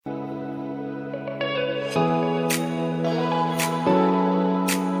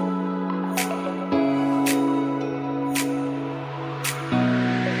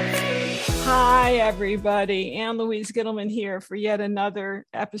everybody. Ann Louise Gittleman here for yet another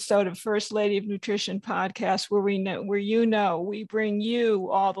episode of First Lady of Nutrition podcast, where we bring you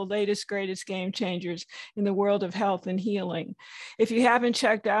all the latest, greatest game changers in the world of health and healing. If you haven't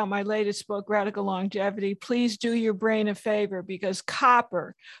checked out my latest book, Radical Longevity, please do your brain a favor, because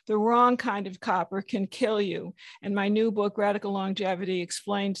copper, the wrong kind of copper, can kill you. And my new book, Radical Longevity,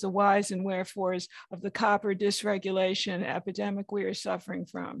 explains the whys and wherefores of the copper dysregulation epidemic we are suffering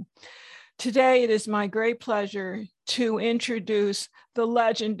from. Today, it is my great pleasure to introduce the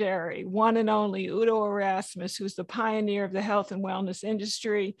legendary one and only Udo Erasmus, who's the pioneer of the health and wellness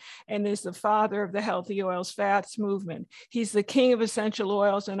industry and is the father of the healthy oils fats movement. He's the king of essential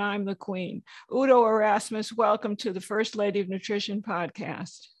oils, and I'm the queen. Udo Erasmus, welcome to the First Lady of Nutrition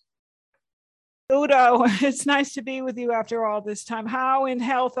podcast. Udo, it's nice to be with you after all this time. How in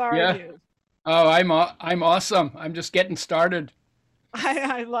health are you? Oh, I'm awesome. I'm just getting started.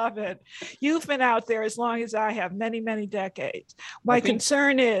 I love it. You've been out there as long as I have, many, many decades. My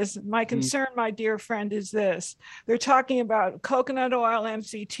concern, my dear friend, is this. They're talking about coconut oil,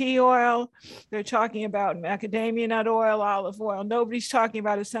 MCT oil. They're talking about macadamia nut oil, olive oil. Nobody's talking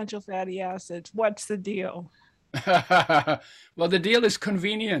about essential fatty acids. What's the deal? Well, the deal is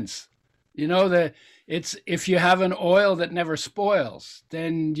convenience. You know, it's if you have an oil that never spoils,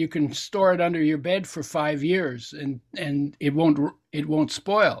 then you can store it under your bed for 5 years and it won't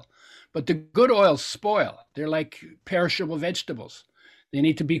spoil. But the good oils spoil. They're like perishable vegetables. They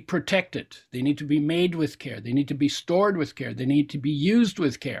need to be protected. They need to be made with care. They need to be stored with care. They need to be used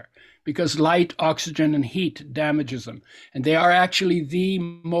with care, because light, oxygen, and heat damages them. And they are actually the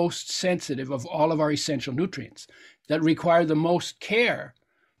most sensitive of all of our essential nutrients that require the most care.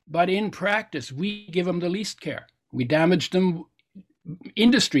 But in practice, we give them the least care. We damage them.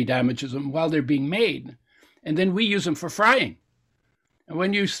 Industry damages them while they're being made. And then we use them for frying. And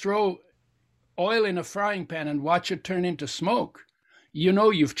when you throw oil in a frying pan and watch it turn into smoke, you know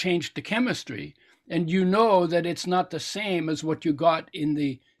you've changed the chemistry. And you know that it's not the same as what you got in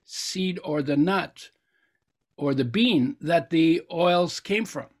the seed or the nut or the bean that the oils came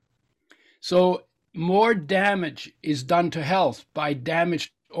from. So more damage is done to health by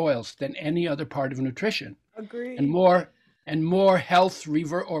damaged oils than any other part of nutrition. Agreed. And more health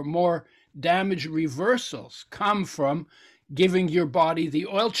or more damage reversals come from giving your body the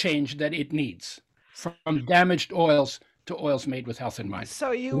oil change that it needs from damaged oils to oils made with health in mind.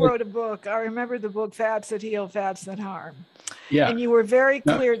 So you wrote a book. I remember the book, Fats That Heal, Fats That Harm. Yeah. And you were very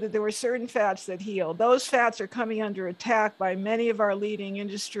clear that there were certain fats that heal. Those fats are coming under attack by many of our leading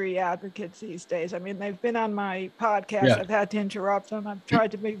industry advocates these days. I mean, they've been on my podcast. Yeah. I've had to interrupt them. I've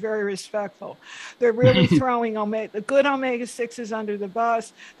tried to be very respectful. They're really throwing the good omega-6s under the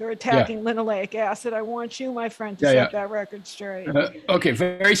bus. They're attacking linoleic acid. I want you, my friend, to set that record straight. Okay,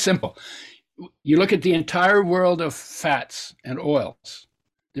 very simple. You look at the entire world of fats and oils,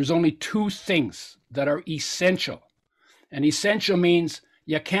 there's only two things that are essential. And essential means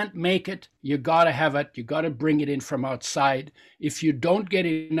you can't make it, you got to have it, you got to bring it in from outside. If you don't get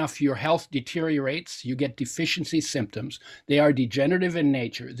enough, your health deteriorates, you get deficiency symptoms. They are degenerative in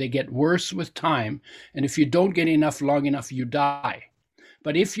nature, they get worse with time. And if you don't get enough long enough, you die.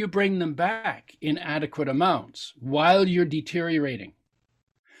 But if you bring them back in adequate amounts while you're deteriorating,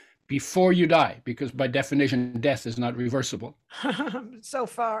 before you die, because by definition, death is not reversible. So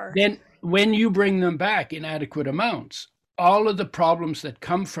far. Then when you bring them back in adequate amounts, all of the problems that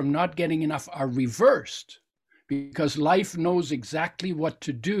come from not getting enough are reversed, because life knows exactly what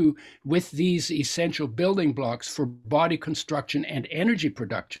to do with these essential building blocks for body construction and energy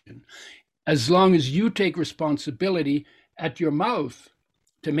production, as long as you take responsibility at your mouth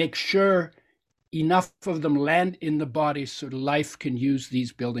to make sure enough of them land in the body so life can use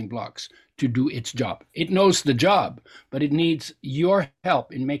these building blocks to do its job. It knows the job, but it needs your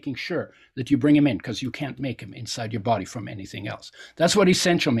help in making sure that you bring them in, because you can't make them inside your body from anything else. That's what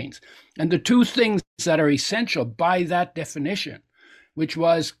essential means. And the two things that are essential by that definition, which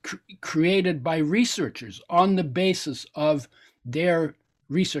was created by researchers on the basis of their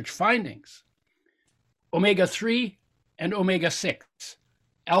research findings, omega-3 and omega-6.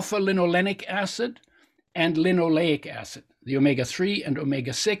 Alpha-linolenic acid and linoleic acid, the omega-3 and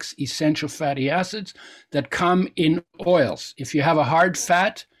omega-6 essential fatty acids that come in oils. If you have a hard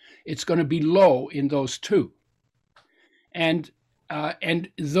fat, it's going to be low in those two. And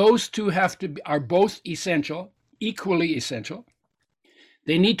those two are both essential, equally essential.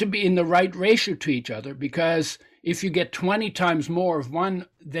 They need to be in the right ratio to each other, because if you get 20 times more of one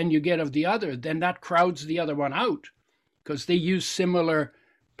than you get of the other, then that crowds the other one out, because they use similar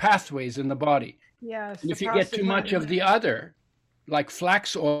pathways in the body. Yes. And if you get too much of the other, like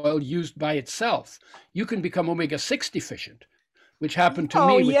flax oil used by itself, you can become omega-6 deficient, which happened to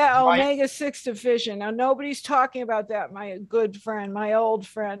Oh, me. yeah, omega-6 deficient. Now, nobody's talking about that, my good friend, my old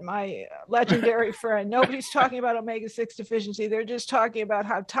friend, my legendary friend. Nobody's talking about omega-6 deficiency. They're just talking about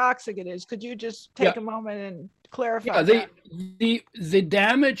how toxic it is. Could you just take a moment and clarify that? The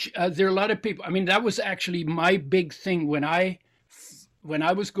damage, there are a lot of people. I mean, that was actually my big thing when I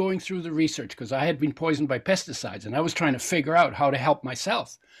was going through the research, because I had been poisoned by pesticides and I was trying to figure out how to help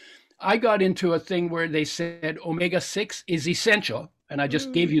myself. I got into a thing where they said omega-6 is essential. And I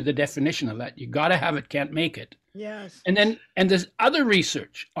just gave you the definition of that. You got to have it, can't make it. Yes. And this other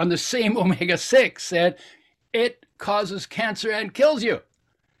research on the same omega-6 said it causes cancer and kills you.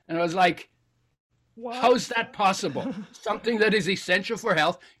 And I was like, what? How's that possible? Something that is essential for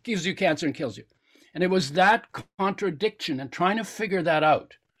health gives you cancer and kills you. And it was that contradiction and trying to figure that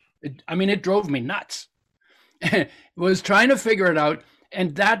out. It drove me nuts. It was trying to figure it out.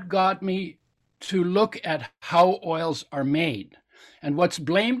 And that got me to look at how oils are made. And what's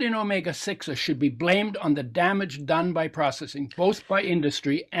blamed in omega-6 should be blamed on the damage done by processing, both by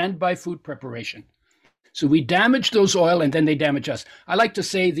industry and by food preparation. So we damage those oil and then they damage us. I like to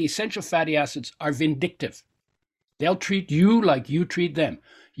say the essential fatty acids are vindictive. They'll treat you like you treat them.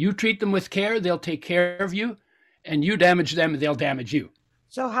 You treat them with care, they'll take care of you. And you damage them, they'll damage you.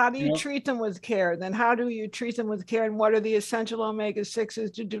 So how do you treat them with care? Then how do you treat them with care? And what are the essential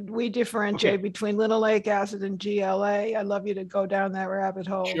omega-6s? Do we differentiate between linoleic acid and GLA? I'd love you to go down that rabbit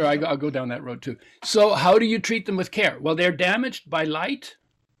hole. Sure, I'll go down that road too. So how do you treat them with care? Well, they're damaged by light.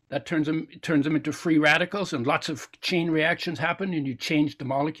 That turns them into free radicals, and lots of chain reactions happen, and you change the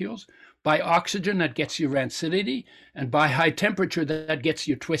molecules. By oxygen, that gets you rancidity, and by high temperature, that gets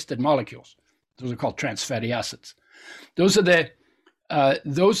you twisted molecules. Those are called trans fatty acids. Those are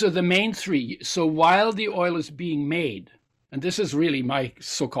the main three. So while the oil is being made, and this is really my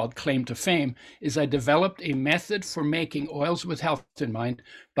so-called claim to fame, is I developed a method for making oils with health in mind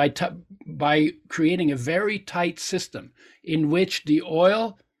by creating a very tight system in which the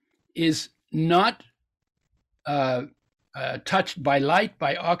oil is not touched by light,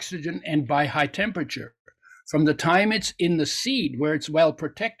 by oxygen, and by high temperature. From the time it's in the seed, where it's well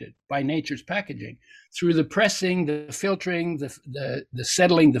protected by nature's packaging, through the pressing, the filtering, the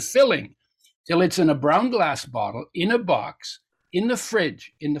settling, the filling, till it's in a brown glass bottle, in a box, in the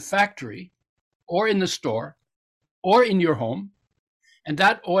fridge, in the factory, or in the store, or in your home. And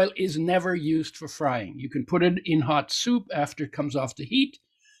that oil is never used for frying. You can put it in hot soup after it comes off the heat.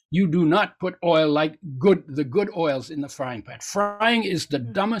 You do not put oil like the good oils in the frying pan. Frying is the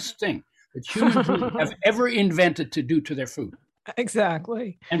dumbest thing that humans have ever invented to do to their food.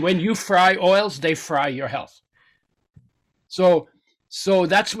 Exactly. And when you fry oils, they fry your health. So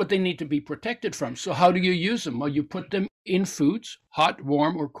that's what they need to be protected from. So how do you use them? Well, you put them in foods, hot,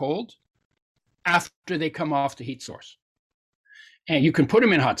 warm, or cold, after they come off the heat source. And you can put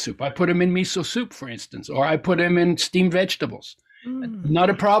them in hot soup. I put them in miso soup, for instance, or I put them in steamed vegetables.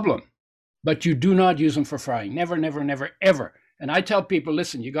 Not a problem. But you do not use them for frying. Never, never, never, ever. And I tell people,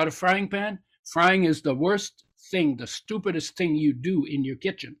 listen, you got a frying pan? Frying is the worst thing, the stupidest thing you do in your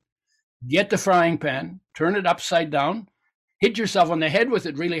kitchen. Get the frying pan, turn it upside down, hit yourself on the head with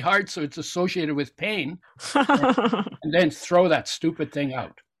it really hard so it's associated with pain, and then throw that stupid thing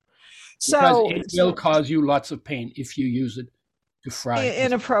out. Because it will cause you lots of pain if you use it to fry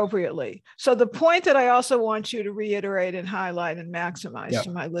inappropriately. So the point that I also want you to reiterate and highlight and maximize to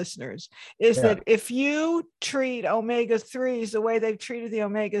my listeners is that if you treat omega-3s the way they've treated the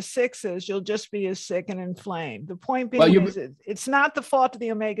omega-6s, you'll just be as sick and inflamed. The point being is it's not the fault of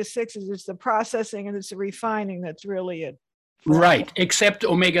the omega-6s, it's the processing and it's the refining that's really it. Right, except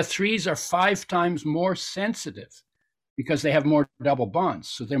omega-3s are 5 times more sensitive because they have more double bonds.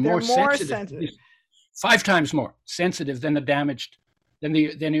 So they're more sensitive. 5 times more sensitive than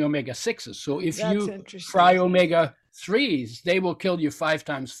the omega-6s. So if you fry omega-3s, they will kill you 5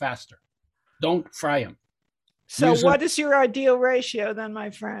 times faster. Don't fry them. So what is your ideal ratio then, my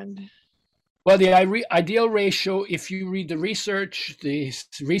friend? Well, the ideal ratio, if you read the research, the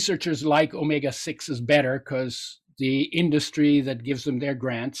researchers like omega-6s better because the industry that gives them their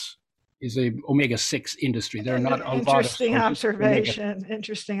grants is a omega-6 industry. They're not a lot of interesting observation.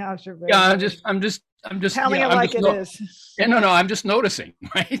 Yeah, I'm just telling it like it is. Yeah, no, I'm just noticing,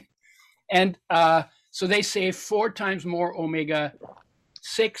 right? And so they say 4 times more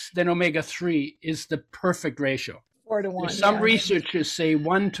omega-6 than omega-3 is the perfect ratio. 4 to 1. Some researchers say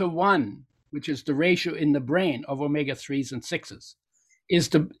 1 to 1, which is the ratio in the brain of omega-3s and 6s. is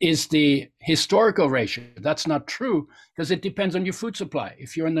the historical ratio. That's not true, because it depends on your food supply.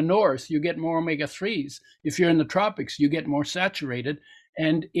 If you're in the north, you get more omega-3s. If you're in the tropics, you get more saturated.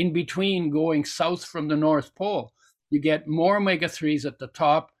 And in between, going south from the North Pole, you get more omega-3s at the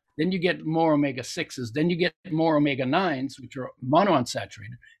top, then you get more omega-6s, then you get more omega-9s, which are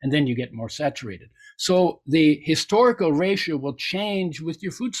monounsaturated, and then you get more saturated. So the historical ratio will change with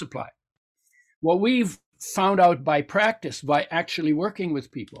your food supply. What we've found out by practice, by actually working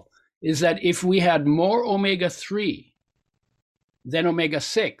with people, is that if we had more omega-3 than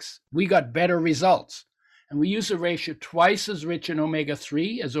omega-6, we got better results. And we use a ratio twice as rich in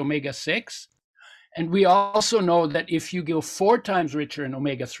omega-3 as omega-6. And we also know that if you go 4 times richer in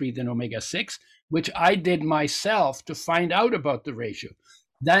omega-3 than omega-6, which I did myself to find out about the ratio,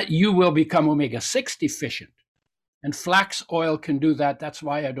 that you will become omega-6 deficient. And flax oil can do that. That's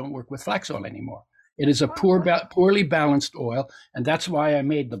why I don't work with flax oil anymore. It is a poorly balanced oil. And that's why I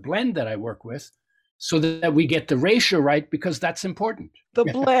made the blend that I work with, so that we get the ratio right, because that's important. The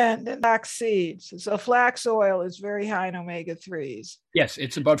blend and flax seeds. So flax oil is very high in omega-3s. Yes,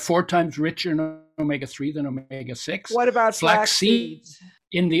 it's about 4 times richer in omega-3 than omega-6. What about flax seeds?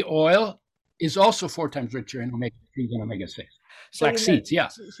 In the oil is also 4 times richer in omega-3 than omega-6. So flax seeds, yeah.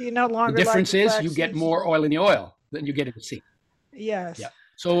 So you no longer the difference like is you get more oil in the oil than you get in the seed. Yes. Yeah.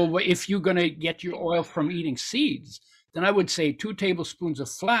 So if you're going to get your oil from eating seeds, then I would say 2 tablespoons of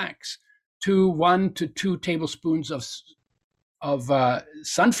flax to 1 to 2 tablespoons of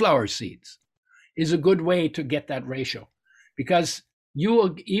sunflower seeds is a good way to get that ratio. Because you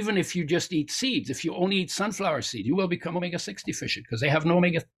will, even if you just eat seeds, if you only eat sunflower seed, you will become omega-6 deficient, because they have no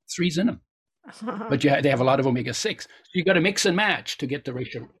omega-3s in them. But they have a lot of omega-6. So you've got to mix and match to get the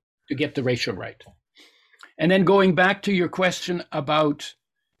ratio right. And then going back to your question about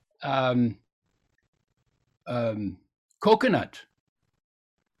coconut.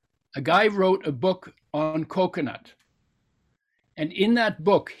 A guy wrote a book on coconut. And in that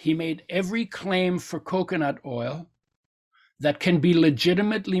book, he made every claim for coconut oil that can be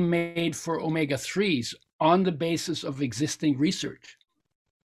legitimately made for omega-3s on the basis of existing research.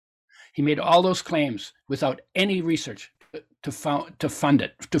 He made all those claims without any research to found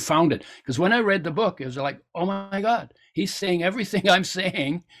it. Because when I read the book, it was like, oh my God, he's saying everything I'm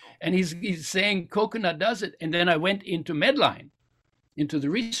saying, and he's saying coconut does it. And then I went into Medline, into the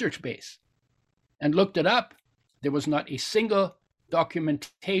research base, and looked it up. There was not a single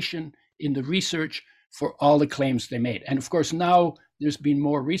documentation in the research for all the claims they made. And of course, now there's been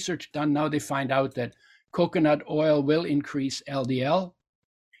more research done. Now they find out that coconut oil will increase LDL.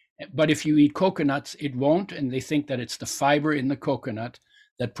 But if you eat coconuts, it won't. And they think that it's the fiber in the coconut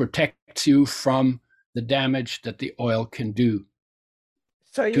that protects you from the damage that the oil can do.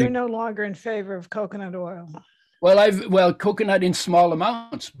 So you're no longer in favor of coconut oil? Well, coconut in small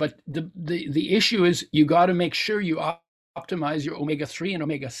amounts. But the issue is you got to make sure you optimize your omega-3 and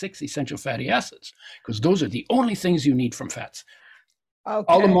omega-6 essential fatty acids, because those are the only things you need from fats.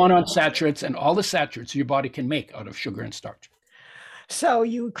 Okay. All the monounsaturates and all the saturates your body can make out of sugar and starch. So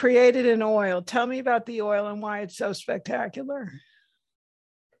you created an oil. Tell me about the oil and why it's so spectacular.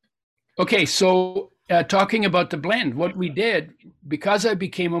 Okay, so talking about the blend, what we did, because I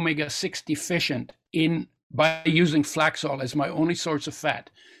became omega-6 deficient by using flax oil as my only source of fat,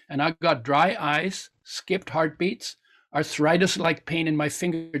 and I got dry eyes, skipped heartbeats, arthritis-like pain in my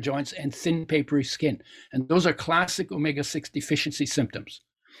finger joints, and thin, papery skin. And those are classic omega-6 deficiency symptoms.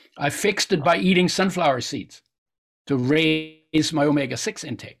 I fixed it by eating sunflower seeds to raise my omega-6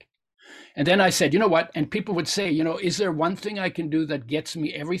 intake. And then I said, you know what? And people would say, is there one thing I can do that gets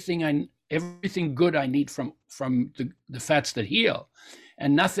me everything good I need from the fats that heal,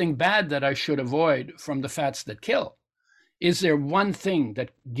 and nothing bad that I should avoid from the fats that kill? Is there one thing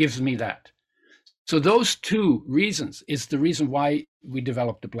that gives me that? So those 2 reasons is the reason why we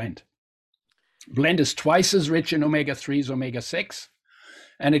developed the blend. Blend is twice as rich in omega-3s, omega-6,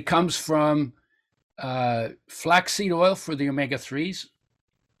 and it comes from flaxseed oil for the omega-3s,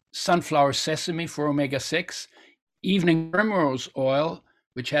 sunflower sesame for omega-6, evening primrose oil,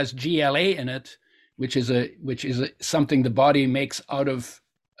 which has GLA in it, which is something the body makes out of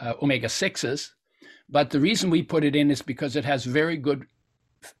omega-6s. But the reason we put it in is because it has very good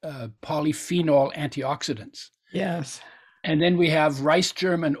polyphenol antioxidants. Yes. And then we have rice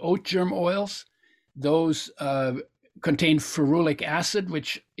germ and oat germ oils. Those contain ferulic acid,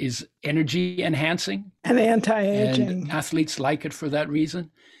 which is energy enhancing. And anti-aging. And athletes like it for that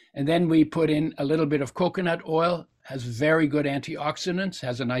reason. And then we put in a little bit of coconut oil, has very good antioxidants,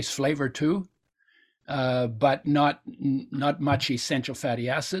 has a nice flavor too, but not much essential fatty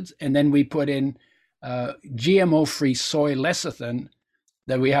acids. And then we put in GMO-free soy lecithin,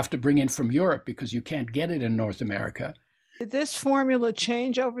 that we have to bring in from Europe because you can't get it in North America. Did this formula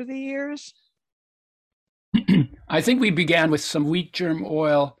change over the years? I think we began with some wheat germ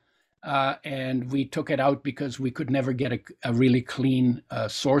oil, and we took it out because we could never get a really clean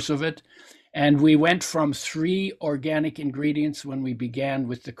source of it. And we went from 3 organic ingredients when we began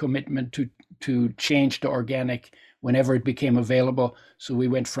with the commitment to change to organic whenever it became available. So we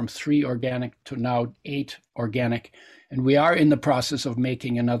went from 3 organic to now 8 organic. And we are in the process of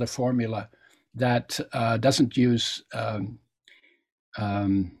making another formula that doesn't use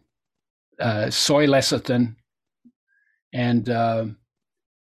soy lecithin and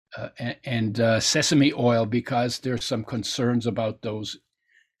sesame oil because there's some concerns about those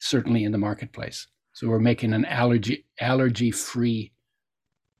certainly in the marketplace. So we're making an allergy-free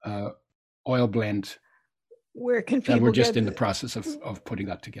oil blend. Where can people? We're just in the process of putting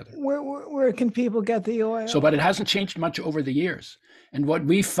that together. Where can people get the oil? So, but it hasn't changed much over the years. And what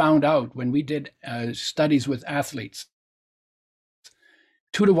we found out when we did studies with athletes,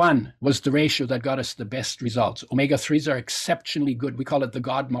 2-to-1 was the ratio that got us the best results. Omega-3s are exceptionally good. We call it the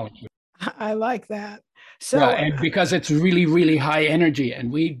God molecule. I like that. So, yeah, and because it's really, really high energy.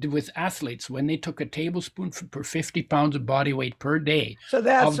 And we, with athletes, when they took a tablespoon per 50 pounds of body weight per day so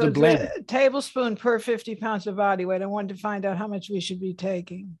that's of the blend. A tablespoon per 50 pounds of body weight. I wanted to find out how much we should be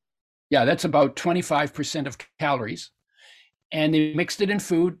taking. Yeah, that's about 25% of calories. And they mixed it in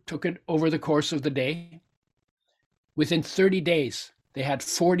food, took it over the course of the day. Within 30 days, they had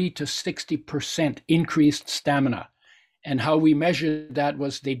 40 to 60% increased stamina. And how we measured that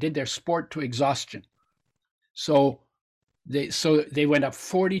was they did their sport to exhaustion. So they went up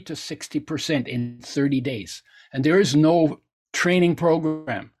 40 to 60% in 30 days. And there is no training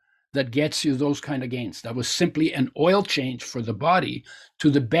program that gets you those kind of gains. That was simply an oil change for the body to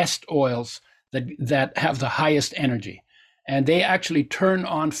the best oils that have the highest energy. And they actually turn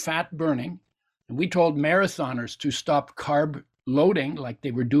on fat burning. And we told marathoners to stop carb loading like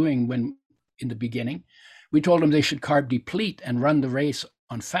they were doing when in the beginning. We told them they should carb deplete and run the race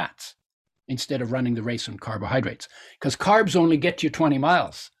on fats instead of running the race on carbohydrates, because carbs only get you 20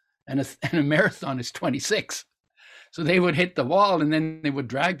 miles and a marathon is 26. So they would hit the wall and then they would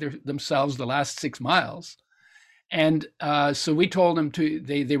drag themselves the last 6 miles. And so we told them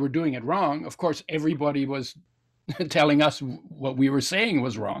they were doing it wrong. Of course, everybody was telling us what we were saying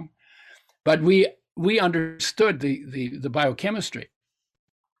was wrong, but we understood the biochemistry.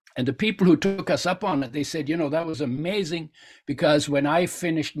 And the people who took us up on it, they said, that was amazing, because when I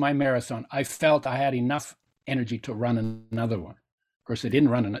finished my marathon, I felt I had enough energy to run another one. Of course, I didn't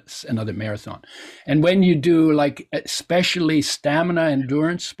run another marathon. And when you do like especially stamina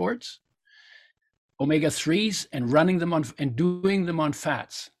endurance sports, omega-3s and running them on and doing them on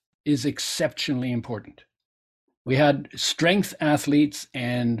fats is exceptionally important. We had strength athletes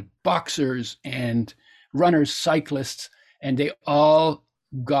and boxers and runners, cyclists, and they all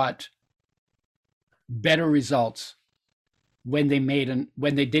got better results when they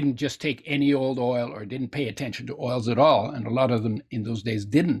didn't just take any old oil or didn't pay attention to oils at all. And a lot of them in those days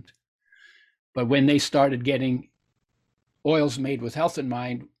didn't. But when they started getting oils made with health in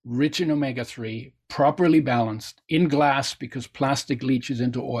mind, rich in omega-3, properly balanced, in glass, because plastic leaches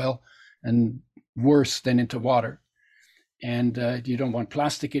into oil and worse than into water. And you don't want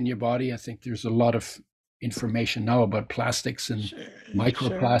plastic in your body. I think there's a lot of information now about plastics and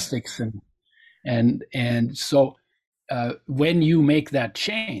microplastics. And so when you make that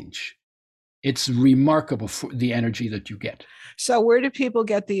change, it's remarkable for the energy that you get. So where do people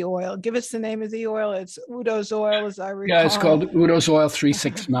get the oil? Give us the name of the oil. It's Udo's oil, as I recall. Yeah, it's called Udo's Oil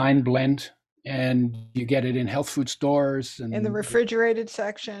 369 blend. And you get it in health food stores. And in the refrigerated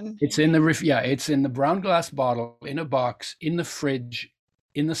section. It's in it's in the brown glass bottle, in a box, in the fridge,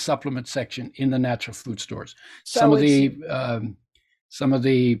 in the supplement section, in the natural food stores. So some of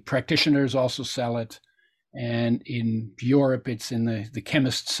the practitioners also sell it, and in Europe, it's in the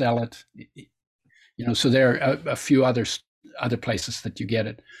chemists sell it. So there are a few other places that you get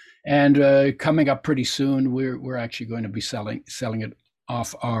it. And coming up pretty soon, we're actually going to be selling it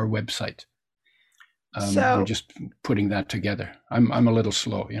off our website. We're just putting that together. I'm a little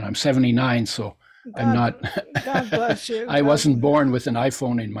slow. I'm 79, so I'm not. God bless you. I wasn't born with an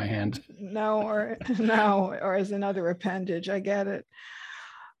iPhone in my hand. No, or as another appendage. I get it.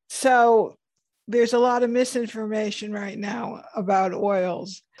 So there's a lot of misinformation right now about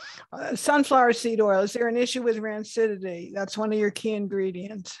oils. Sunflower seed oil. Is there an issue with rancidity? That's one of your key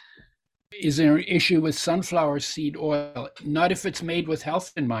ingredients. Is there an issue with sunflower seed oil? Not if it's made with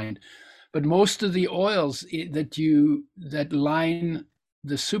health in mind. But most of the oils that line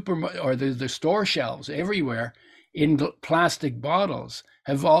the the store shelves everywhere in plastic bottles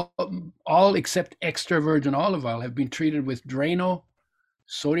have all except extra virgin olive oil have been treated with Drano,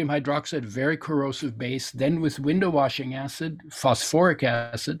 sodium hydroxide, very corrosive base, then with window washing acid, phosphoric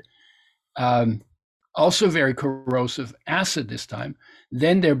acid, also very corrosive acid this time.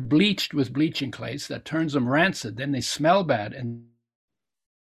 Then they're bleached with bleaching clays that turns them rancid. Then they smell bad, and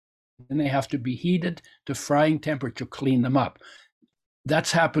then they have to be heated to frying temperature to clean them up.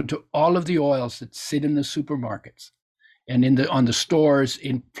 That's happened to all of the oils that sit in the supermarkets and on the stores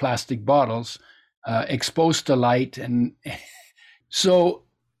in plastic bottles, exposed to light. And so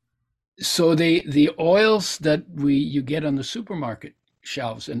the oils that you get on the supermarket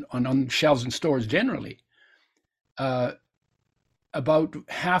shelves and on shelves in stores generally, about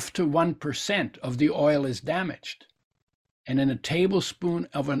 0.5 to 1% of the oil is damaged. And in a tablespoon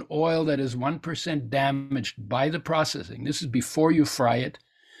of an oil that is 1% damaged by the processing, this is before you fry it,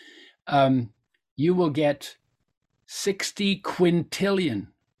 you will get 60 quintillion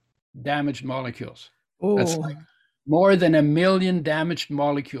damaged molecules. Ooh. That's like more than 1 million damaged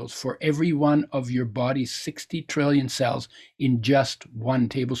molecules for every one of your body's 60 trillion cells in just 1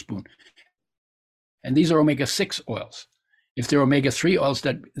 tablespoon. And these are omega-6 oils. If they're omega-3 oils,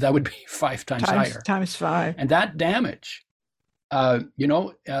 that would be 5 times higher. Times 5. And that damage,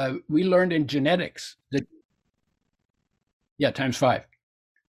 we learned in genetics that, times 5.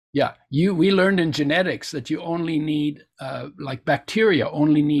 Yeah, we learned in genetics that you only need, like bacteria,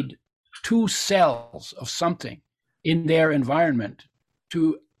 only need 2 cells of something in their environment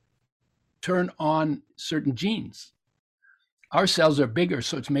to turn on certain genes. Our cells are bigger,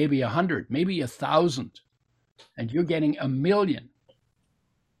 so it's maybe 100, maybe 1,000, and you're getting 1 million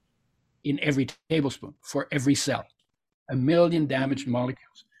in every tablespoon for every cell. 1 million damaged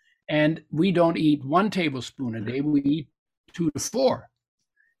molecules. And we don't eat 1 tablespoon a day, we eat 2 to 4.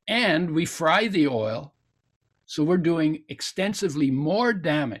 And we fry the oil, so we're doing extensively more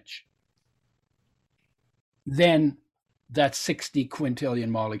damage than that 60 quintillion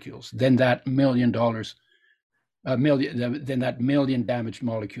molecules, than that $1 million, than that 1 million damaged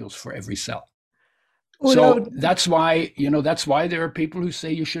molecules for every cell. So that's why there are people who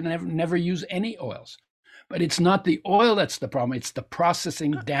say you should never use any oils. But it's not the oil that's the problem, it's the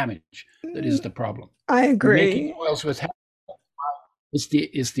processing damage that is the problem. I agree. Making oils with is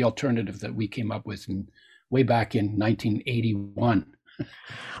the alternative that we came up with way back in 1981.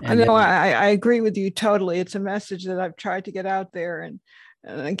 I know, I agree with you totally. It's a message that I've tried to get out there. And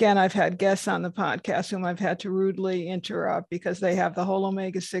again, I've had guests on the podcast whom I've had to rudely interrupt because they have the whole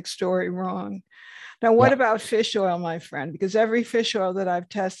omega-6 story wrong. Now, what about fish oil, my friend? Because every fish oil that I've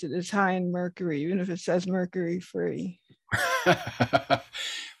tested is high in mercury, even if it says mercury-free.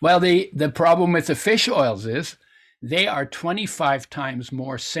 Well, the problem with the fish oils is they are 25 times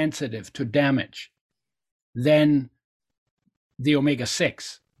more sensitive to damage than the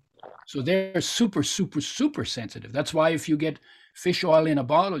omega-6. So they're super, super, super sensitive. That's why if you get fish oil in a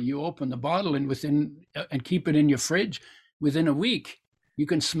bottle, you open the bottle and keep it in your fridge, within a week, you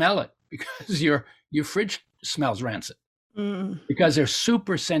can smell it because your fridge smells rancid. Because they're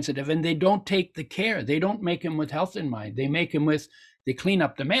super sensitive and they don't take the care. They don't make them with health in mind. They clean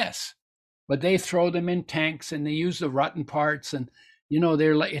up the mess, but they throw them in tanks and they use the rotten parts. And,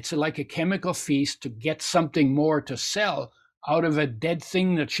 it's like a chemical feast to get something more to sell out of a dead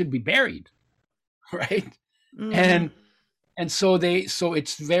thing that should be buried. Right. And so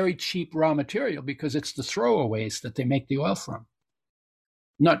it's very cheap raw material because it's the throwaways that they make the oil from.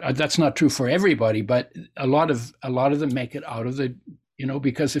 That's not true for everybody, but a lot of them make it out of the,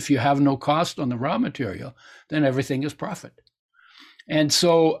 because if you have no cost on the raw material, then everything is profit. And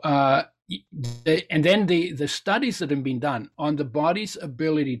so, and then the studies that have been done on the body's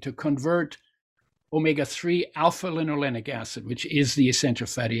ability to convert omega-3 alpha-linolenic acid, which is the essential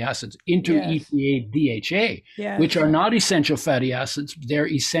fatty acids, into EPA, DHA, which are not essential fatty acids. They're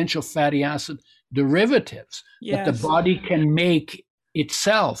essential fatty acid derivatives that the body can make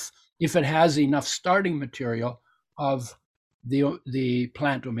itself if it has enough starting material of the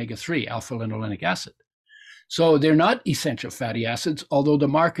plant omega-3 alpha-linolenic acid. So they're not essential fatty acids, although the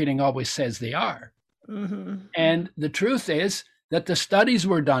marketing always says they are. And the truth is that the studies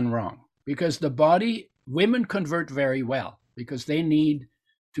were done wrong because women convert very well because they need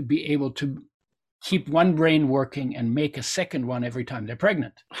to be able to keep one brain working and make a second one every time they're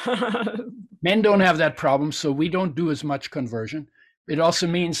pregnant. Men don't have that problem, so we don't do as much conversion. It also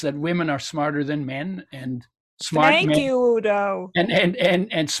means that women are smarter than men, and Thank you, Udo.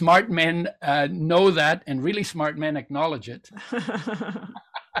 And smart men know that, and really smart men acknowledge it.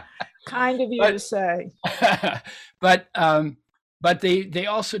 Kind of you to say. But they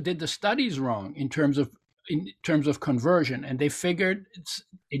also did the studies wrong in terms of in terms of conversion, and they figured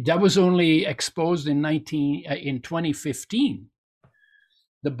that was only exposed in 2015.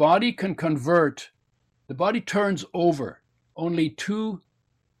 The body can convert. The body turns over only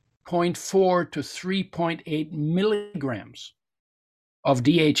 2.4 to 3.8 milligrams of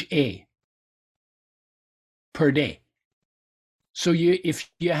DHA per day. So if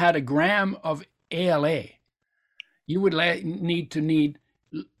you had a gram of ALA, you would need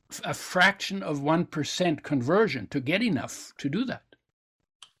a fraction of 1% conversion to get enough to do that.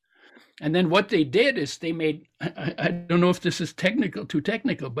 And then what they did is they made, I don't know if this is too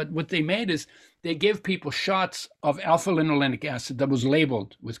technical, but what they made is they give people shots of alpha-linolenic acid that was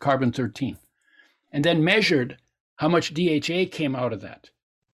labeled with carbon-13, and then measured how much DHA came out of that.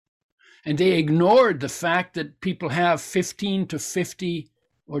 And they ignored the fact that people have 15 to 50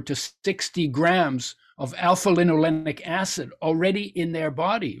 or to 60 grams of alpha-linolenic acid already in their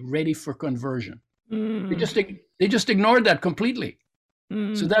body, ready for conversion. They just ignored that completely.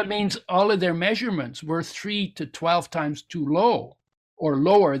 So that means all of their measurements were 3 to 12 times too low or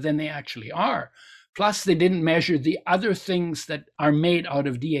lower than they actually are. Plus, they didn't measure the other things that are made out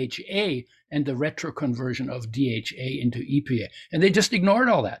of DHA and the retroconversion of DHA into EPA. And they just ignored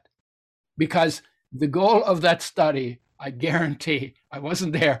all that because the goal of that study, I guarantee, I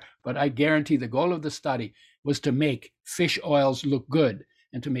wasn't there, but I guarantee the goal of the study was to make fish oils look good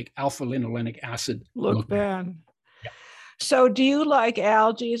and to make alpha-linolenic acid look bad. So do you like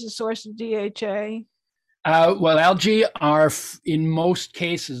algae as a source of DHA? Well, algae are, in most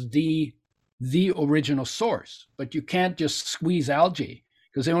cases, the original source, but you can't just squeeze algae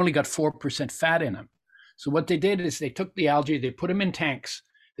because they only got 4% fat in them. So what they did is they took the algae, they put them in tanks,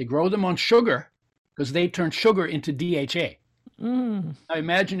 they grow them on sugar because they turn sugar into DHA. Now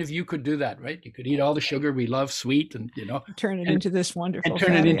imagine if you could do that, right? You could eat all the sugar we love, sweet, and turn it into this wonderful, and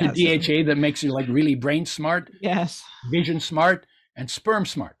turn it into DHA that makes you like really brain smart, yes, vision smart, and sperm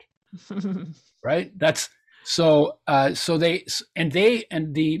smart, right? That's so. So they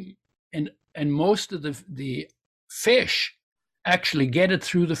and most of the fish actually get it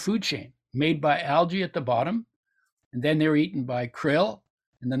through the food chain, made by algae at the bottom, and then they're eaten by krill.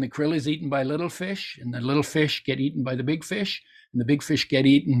 And then the krill is eaten by little fish, and the little fish get eaten by the big fish, and the big fish get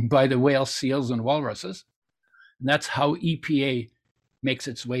eaten by the whales, seals, and walruses. And that's how EPA makes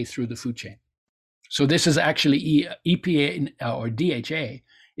its way through the food chain. So this is actually EPA or DHA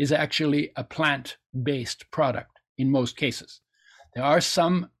is actually a plant-based product in most cases. There are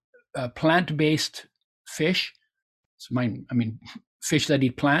some plant-based fish, fish that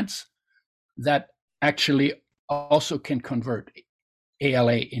eat plants, that actually also can convert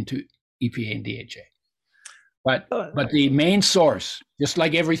ALA into EPA and DHA. But the main source, just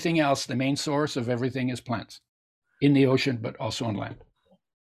like everything else, the main source of everything is plants in the ocean, but also on land.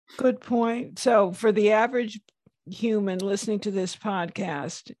 Good point. So for the average human listening to this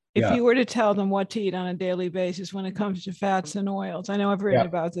podcast, if you were to tell them what to eat on a daily basis when it comes to fats and oils, I know I've written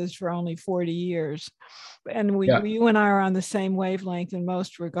about this for only 40 years, and you and I are on the same wavelength in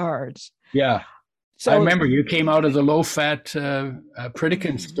most regards. Yeah. So I remember you came out of the low-fat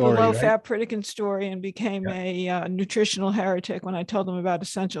Pritikin story, the low-fat Pritikin story, and became a nutritional heretic when I told them about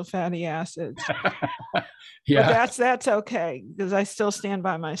essential fatty acids. But that's okay because I still stand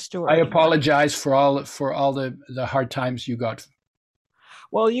by my story. I apologize for all the hard times you got.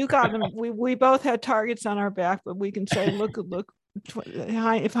 Well, you got them. We both had targets on our back, but we can say, look.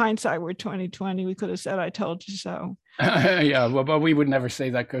 If hindsight were 2020, we could have said, "I told you so." But we would never say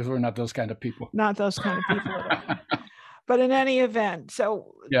that because we're not those kind of people. Not those kind of people at all. But in any event,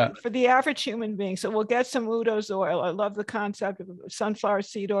 so for the average human being, so we'll get some Udo's oil. I love the concept of sunflower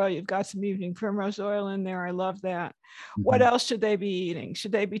seed oil. You've got some evening primrose oil in there. I love that. Mm-hmm. What else should they be eating?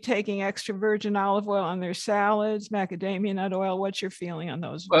 Should they be taking extra virgin olive oil on their salads, macadamia nut oil? What's your feeling on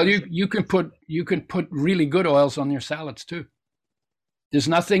those? Well, you can put really good oils on your salads too. There's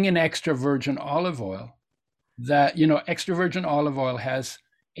nothing in extra virgin olive oil that, extra virgin olive oil has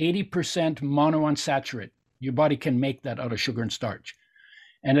 80% monounsaturated. Your body can make that out of sugar and starch.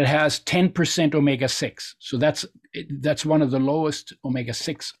 And it has 10% omega-6. So that's one of the lowest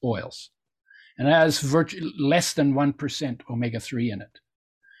omega-6 oils. And it has less than 1% omega-3 in it.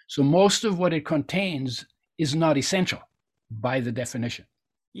 So most of what it contains is not essential by the definition.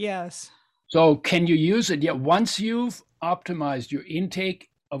 Yes. So can you use it? Yeah, once you've optimized your intake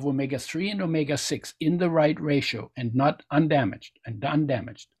of omega-3 and omega-6 in the right ratio and not undamaged,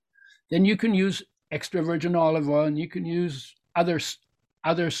 then you can use extra virgin olive oil and you can use other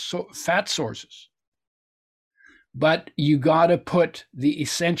fat sources. But you got to put the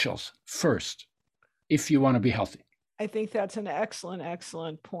essentials first if you want to be healthy. I think that's an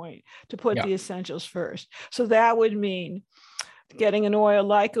excellent point to put Yeah. the essentials first. So that would mean getting an oil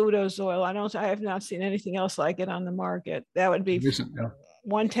like Udo's oil. I have not seen anything else like it on the market. That would be No.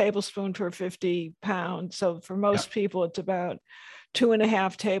 1 tablespoon per 50 pounds. So for most Yeah. people, it's about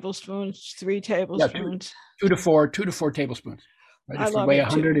 2.5 tablespoons, 3 tablespoons. Yeah, 2 to 4 tablespoons. Right? I If you love weigh it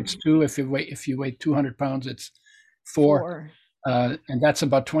 100, too. it's 2. If you weigh 200 pounds, it's 4. 4. And that's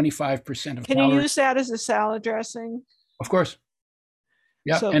about 25% of Can you calories. use that as a salad dressing? Of course.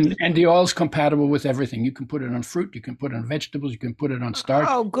 Yeah, So, and the oil is compatible with everything. You can put it on fruit, you can put it on vegetables, you can put it on starch,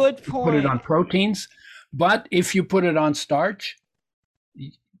 oh, good you can put it point. on proteins. But if you put it on starch,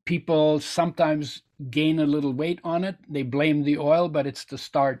 people sometimes gain a little weight on it. They blame the oil, but it's the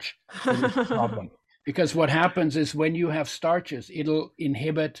starch that is the problem. Because what happens is when you have starches, it'll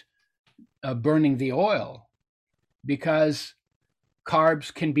inhibit burning the oil because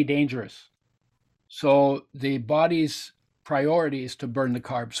carbs can be dangerous. So the body's priority is to burn the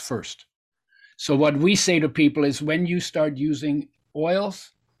carbs first. So what we say to people is when you start using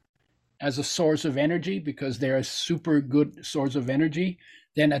oils as a source of energy, because they're a super good source of energy,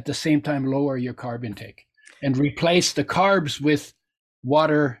 then at the same time lower your carb intake and replace the carbs with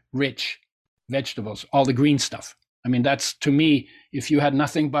water-rich vegetables, all the green stuff. I mean, that's, to me, if you had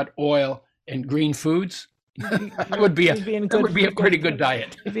nothing but oil and green foods, that would be a pretty good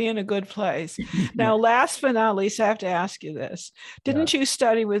diet. You'd be in a good place. Now, last but not least, I have to ask you this. Didn't you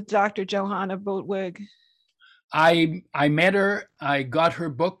study with Dr. Johanna Bootwig? I met her. I got her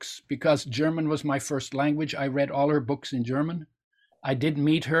books because German was my first language. I read all her books in German. I did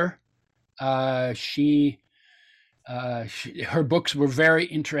meet her. Her books were very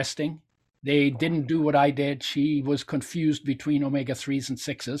interesting. They didn't do what I did. She was confused between omega-3s and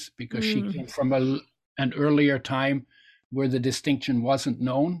 6s because she came from an earlier time where the distinction wasn't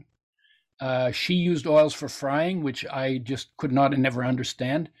known. She used oils for frying, which I just could not and never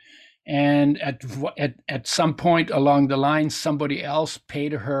understand. And at some point along the line, somebody else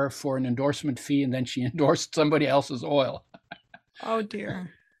paid her for an endorsement fee, and then she endorsed somebody else's oil. Oh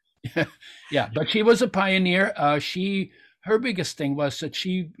dear. Yeah, but she was a pioneer. Her biggest thing was that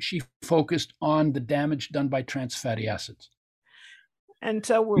she focused on the damage done by trans fatty acids. And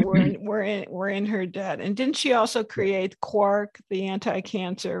so we're in her debt. And didn't she also create quark, the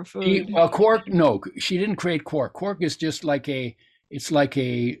anti-cancer food? Quark, no, she didn't create quark. Quark is just like it's like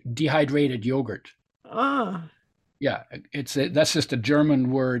a dehydrated yogurt. Ah. Yeah, that's just a German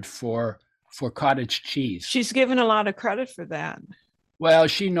word for cottage cheese. She's given a lot of credit for that. Well,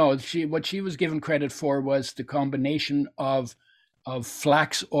 what she was given credit for was the combination of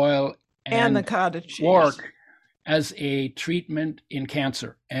flax oil and the cottage quark cheese as a treatment in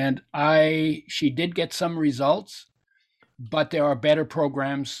cancer. And she did get some results, but there are better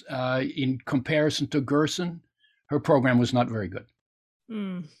programs in comparison to Gerson. Her program was not very good.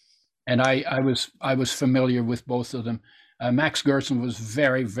 And I was familiar with both of them. Max Gerson was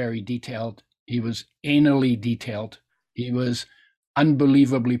very, very detailed. He was anally detailed. He was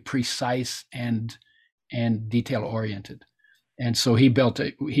unbelievably precise and detail oriented. And so he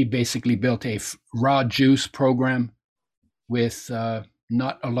basically built a raw juice program with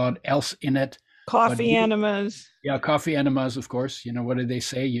not a lot else in it. Coffee enemas. Yeah, coffee enemas, of course. You know, what did they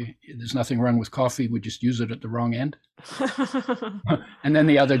say? There's nothing wrong with coffee. We just use it at the wrong end. And then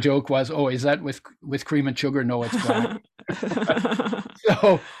the other joke was, oh, is that with cream and sugar? No, it's black.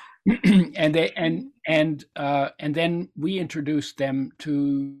 So, and then we introduced them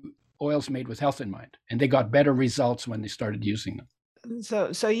to oils made with health in mind, and they got better results when they started using them.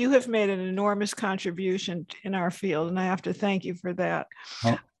 So you have made an enormous contribution in our field, and I have to thank you for that.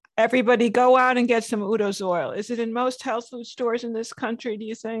 Oh. Everybody go out and get some Udo's oil. Is it in most health food stores in this country, do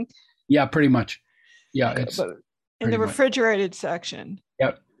you think? Yeah, pretty much. Yeah, it's in the refrigerated section.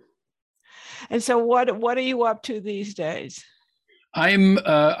 Yep. And so what are you up to these days? I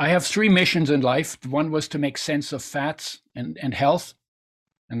have 3 missions in life. One was to make sense of fats and health.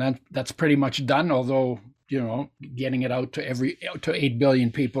 And that's pretty much done, although, getting it out to 8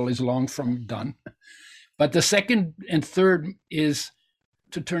 billion people is long from done. But the second and third is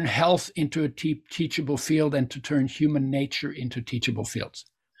to turn health into a teachable field and to turn human nature into teachable fields.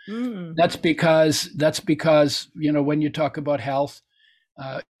 That's because when you talk about health,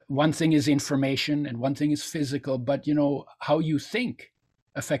 one thing is information and one thing is physical, but how you think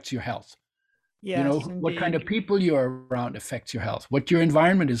affects your health. Yes, what kind of people you're around affects your health. What your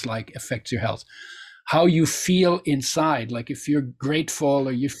environment is like affects your health. How you feel inside, like if you're grateful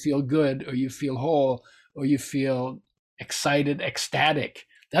or you feel good or you feel whole or you feel excited, ecstatic,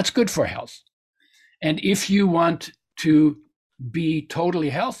 that's good for health. And if you want to be totally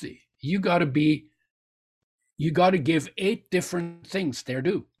healthy, you got to be you got to give 8 different things their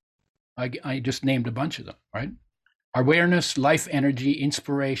due. I just named a bunch of them, right? Awareness, life energy,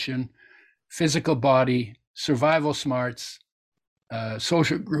 inspiration, physical body, survival smarts,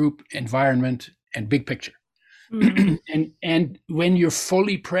 social group, environment, and big picture. And when you're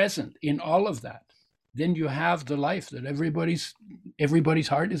fully present in all of that, then you have the life that everybody's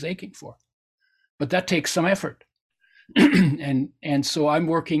heart is aching for. But that takes some effort. and so I'm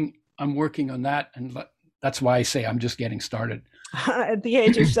working on that, and that's why I say I'm just getting started. At the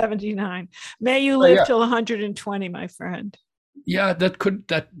age of 79. May you live till 120, my friend. Yeah, that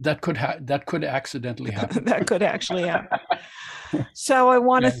could accidentally happen. That could actually happen. So I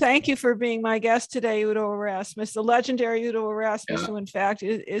want to thank you for being my guest today, Udo Erasmus, the legendary Udo Erasmus, who in fact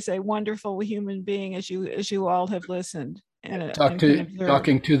is a wonderful human being, as you all have listened. And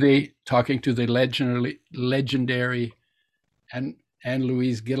talking to the legendary and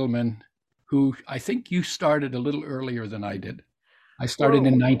Louise Gittleman, who I think you started a little earlier than I did. I started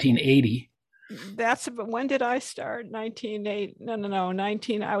in 1980. When did I start? 1980? No.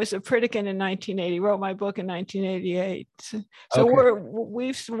 I was a Pritikin in 1980. Wrote my book in 1988. So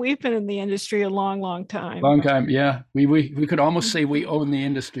we've been in the industry a long time. Long time, yeah. We could almost say we own the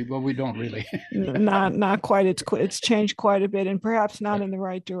industry, but we don't really. Not quite. It's changed quite a bit, and perhaps not in the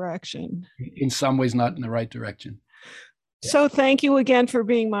right direction. In some ways, not in the right direction. So thank you again for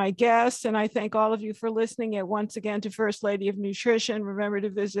being my guest, and I thank all of you for listening once again to First Lady of Nutrition. Remember to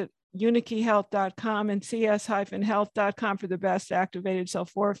visit unikeyhealth.com and cs-health.com for the best activated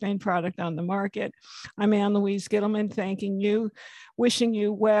sulforaphane product on the market. I'm Ann-Louise Gittleman, thanking you, wishing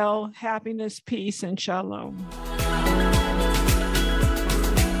you well, happiness, peace, and shalom.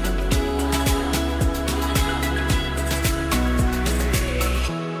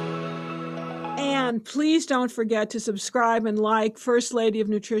 And please don't forget to subscribe and like First Lady of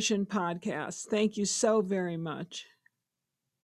Nutrition podcast. Thank you so very much.